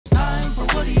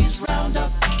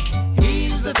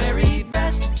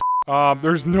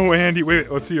There's no Andy. Wait,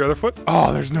 let's see your other foot.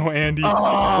 Oh, there's no Andy. What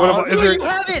about, is there... You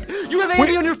have it! You have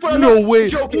Andy on your foot! No way!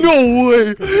 No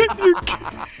way!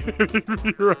 You're kidding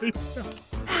me right now.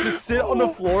 Just sit on the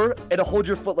floor and hold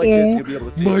your foot like this. You'll be able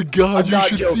to see my it. God, you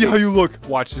should see how you look.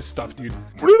 Watch this stuff, dude.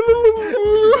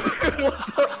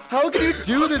 How can you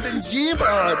do this in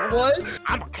GMOD? What?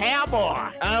 I'm a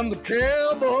cowboy. I'm the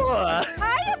cowboy.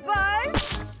 Hiya, bud.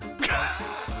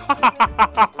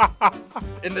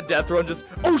 In the death run, just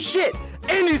shit!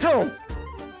 Andy's home.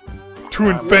 To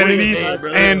infinity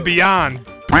and beyond.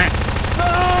 I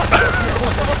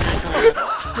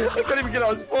couldn't even get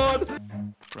on spawn.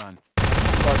 Run.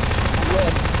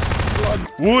 Run.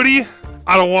 Woody,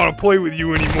 I don't want to play with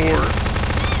you anymore.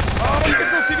 Oh, you can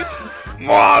still see me.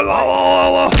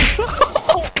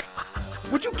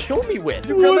 What'd you kill me with?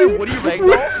 You got my Woody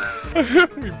Ragdoll?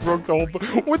 We broke the whole.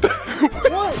 What the?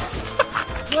 What?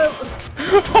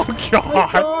 Oh God!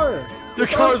 Car. Your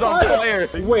car's on fire.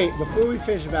 Wait, before we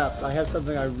finish the map, I have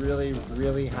something I really,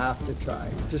 really have to try.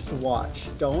 Just watch.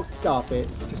 Don't stop it.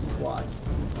 Just watch.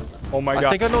 Oh my God! I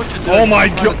think I know what you're doing. Oh my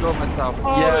I'm trying to God! throw myself.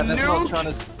 Oh, yeah, that's what I was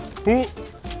trying to. Who?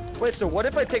 Wait, so what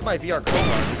if I take my VR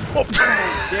crowbar?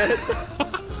 Dead.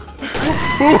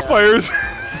 Who fires?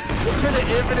 We're in an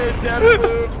infinite death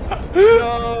loop.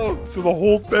 No. So the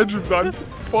whole bedroom's on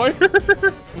fire.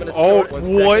 Oh,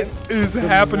 what is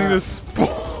happening to Spawn?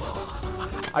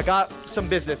 I got some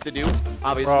business to do,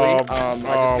 obviously. I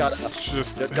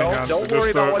just gotta. Don't worry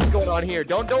about what's going on here.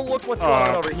 Don't look what's going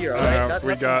on over here. All right?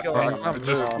 We got.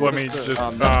 Just let me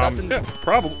just. Yeah,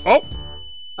 probably. Oh.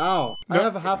 Ow. I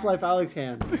have a Half-Life Alex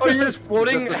hand. Oh, you're just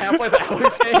floating Half-Life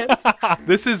Alex hands?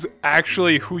 This is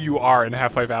actually who you are in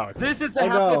Half-Life Alex. This is the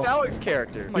Half-Life Alex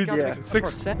character. Oh my God, that makes so much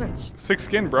sense. Sick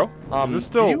skin, bro. Is this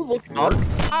still... Do you look up?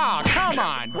 Oh, come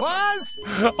on, Buzz!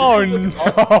 Oh,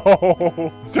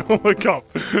 no. Don't look up.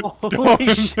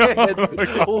 Holy shit. Look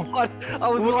up. What? I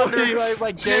was wondering,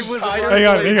 like Dave was Hang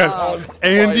on.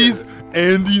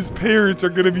 Andy's parents are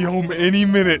gonna be home any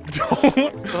minute.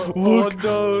 Don't look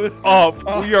up.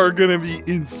 We are gonna be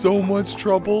in so much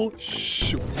trouble.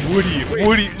 Shh,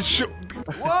 Woody, shh.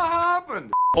 What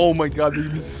happened? Oh my God, they're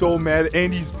gonna be so mad.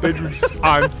 Andy's bedroom's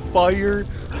on fire.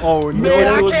 Oh no. Man,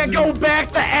 I can't go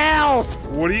back to Al's.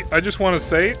 Woody, I just want to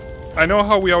say, I know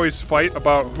how we always fight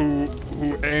about who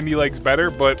Andy likes better,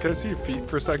 but can I see your feet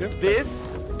for a second?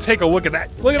 This? Take a look at that.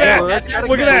 Look at that.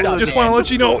 Look at that. Just want to let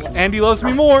you know, Andy loves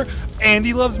me more.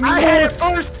 Andy loves me more. I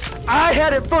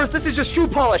had it first. This is just shoe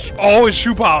polish. Oh, it's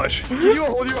shoe polish. Can you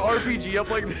hold your RPG up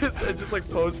like this and just like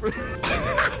pose for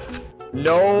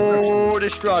No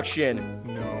destruction.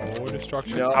 No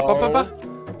destruction. No.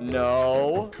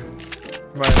 No.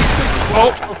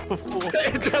 Oh!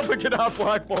 It doesn't get out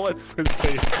black bullets. His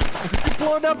face. You're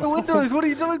blowing out the windows. What are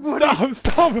you doing, Woody?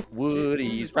 Stop.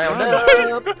 Woody's round up.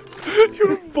 You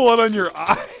have blood on your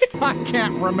eye. I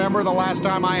can't remember the last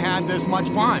time I had this much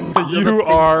fun. You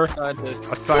are a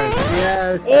scientist.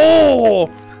 Yes.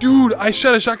 Oh! Dude, I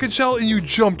shot a shotgun shell and you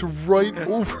jumped right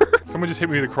over. Someone just hit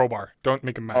me with a crowbar. Don't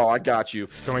make a mess. Oh, I got you.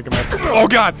 Don't make a mess. Oh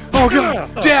God! Oh God!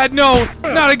 Dad, no!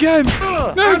 Not again!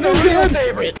 Not again, Dad!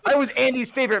 Favorite. I was Andy's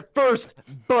favorite first,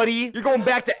 buddy. You're going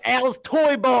back to Al's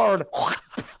toy barn.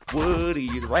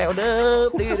 Woody's round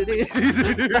up.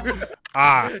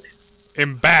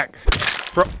 I'm back.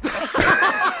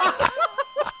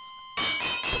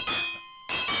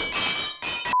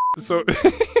 So,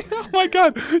 oh my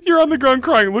God, you're on the ground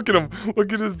crying. Look at him.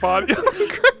 Look at his body.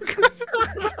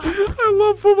 I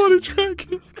love full body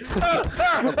tracking.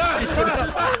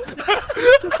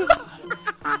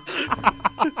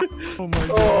 Oh my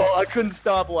God. Oh, I couldn't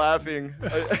stop laughing.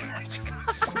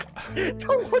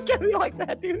 Don't look at me like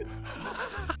that, dude.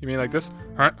 You mean like this?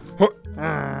 All right.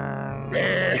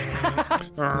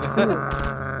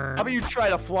 How about you try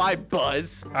to fly,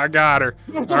 Buzz? I got her.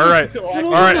 All right.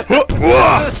 All right. Look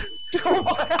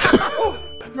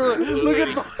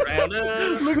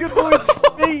at Boyd's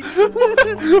feet.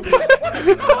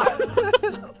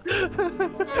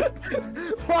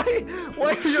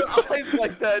 Why are your eyes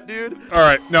like that, dude? All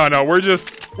right. No,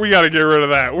 we gotta get rid of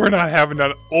that. We're not having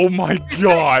that. Oh my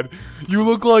God. You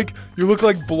look like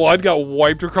blood got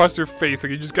wiped across your face.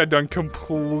 Like you just got done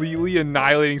completely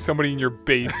annihilating somebody in your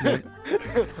basement.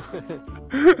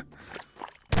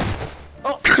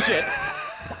 Oh shit.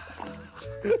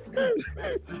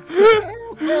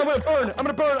 Oh, I'm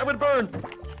gonna burn.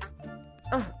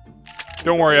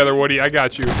 Don't worry, other Woody. I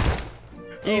got you.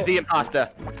 Easy, impasta.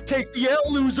 Take the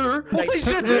L, loser. Holy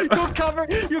shit!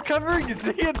 You're covering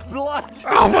Z in blood.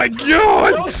 Oh my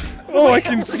God! Oh, I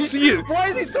can see it. Why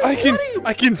is he so I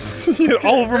can see it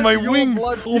all over my wings.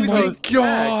 Oh my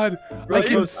God! I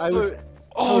can.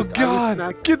 Oh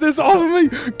God! Get this off of me!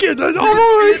 Get this off of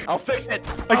me! I'll fix it.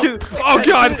 I can't. Oh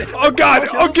God! Oh God!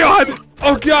 Oh God!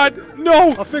 Oh God!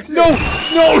 No! I'll fix it. No!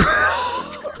 No!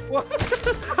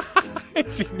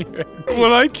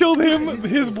 When I killed him,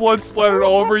 his blood splattered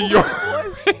all over your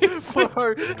face.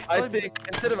 I think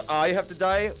instead of I have to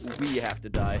die, we have to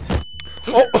die.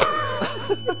 Oh.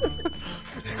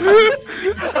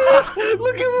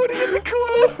 Look at Woody in the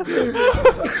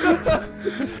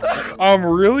corner. I'm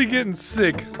really getting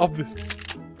sick of this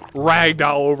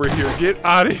ragdoll over here. Get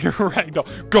out of here, ragdoll.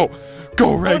 Go.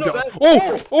 Go, ragdoll.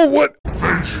 Oh, what?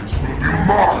 Vengeance will be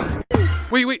mine.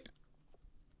 Wait.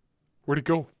 Where'd he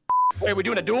go? Wait, we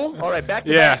doing a duel? All right, back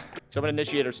to back. Someone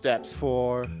initiate our steps.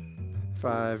 4,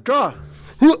 5, draw.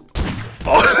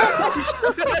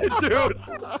 Dude,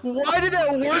 why did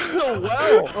that work so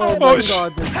well? Oh my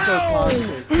God, this is so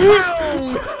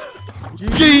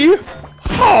toxic. Yee!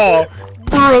 Oh,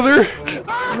 brother!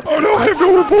 Oh no, I have no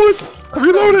more bullets!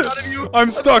 Reload it! I'm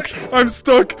stuck! I'm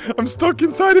stuck! I'm stuck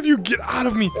inside of you! Get out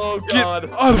of me! Oh God!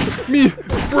 Get out of me,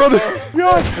 brother!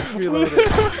 God! Reload it.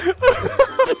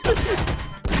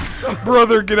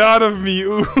 Brother, get out of me!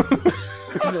 Ooh.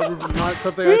 That is not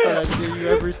something I thought I'd hear you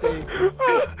ever say.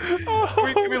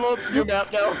 Can we load the new map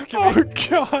now? Oh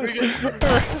God!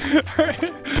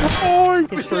 Alright. Oh,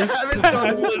 the first haven't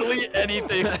done literally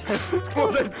anything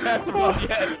for the death of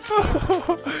yet.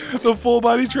 The full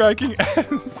body tracking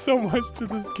adds so much to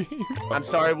this game. I'm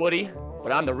sorry, Woody,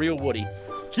 but I'm the real Woody.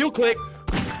 Heel click.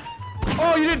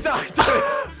 Oh, you didn't die to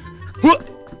it.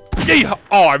 Yeah.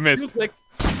 Oh, I missed. Heel click.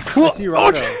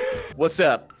 What's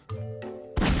up?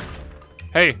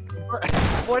 Hey.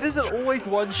 Why does it always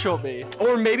one-shot me?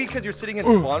 Or maybe because you're sitting in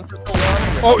spawn for so long.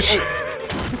 Oh shit.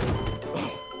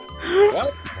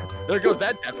 Well, there goes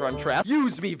that Deathrun trap.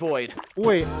 Use me, Void.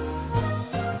 Wait.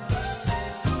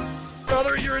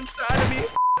 Brother, you're inside of me.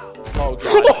 Oh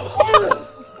God.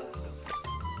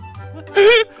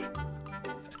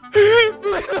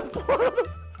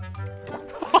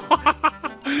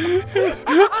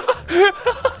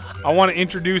 I want to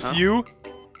introduce you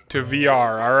to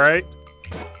VR, alright?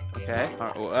 Okay.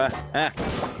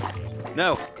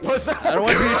 No. What's that? I don't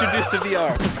want to be introduced to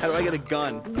VR. How do I get a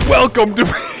gun? Welcome to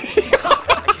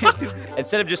VR!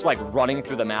 Instead of just like running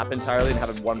through the map entirely and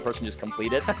having one person just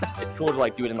complete it, it's cool to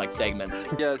like do it in like segments.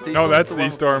 Yeah, No, that's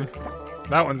Z-Storm.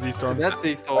 That one's Z-Storm. That's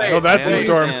Z-Storm. No, that's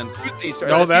Z-Storm.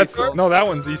 No, that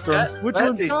one's Z-Storm. Which That's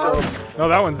one's Z-Storm. No,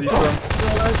 that one's Z-Storm.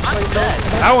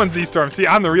 That one's Z-Storm. See,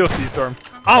 I'm the real Z-Storm.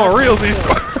 I'm a real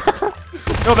Z-Storm.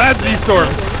 No, that's Z-Storm.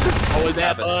 Oh, is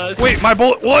that Buzz? Wait, my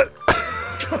bullet. What?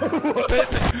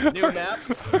 What? New map,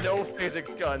 no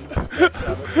physics guns.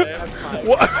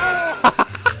 What?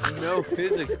 No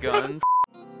physics guns.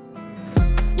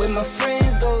 When my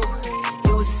friends go,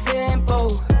 it was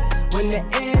simple. When the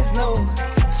ends low,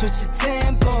 switch the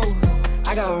tempo.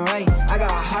 I got right, I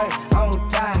got heart, I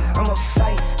won't die, I'ma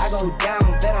fight. I go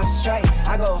down, bet I strike,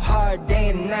 I go hard day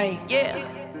and night. Yeah.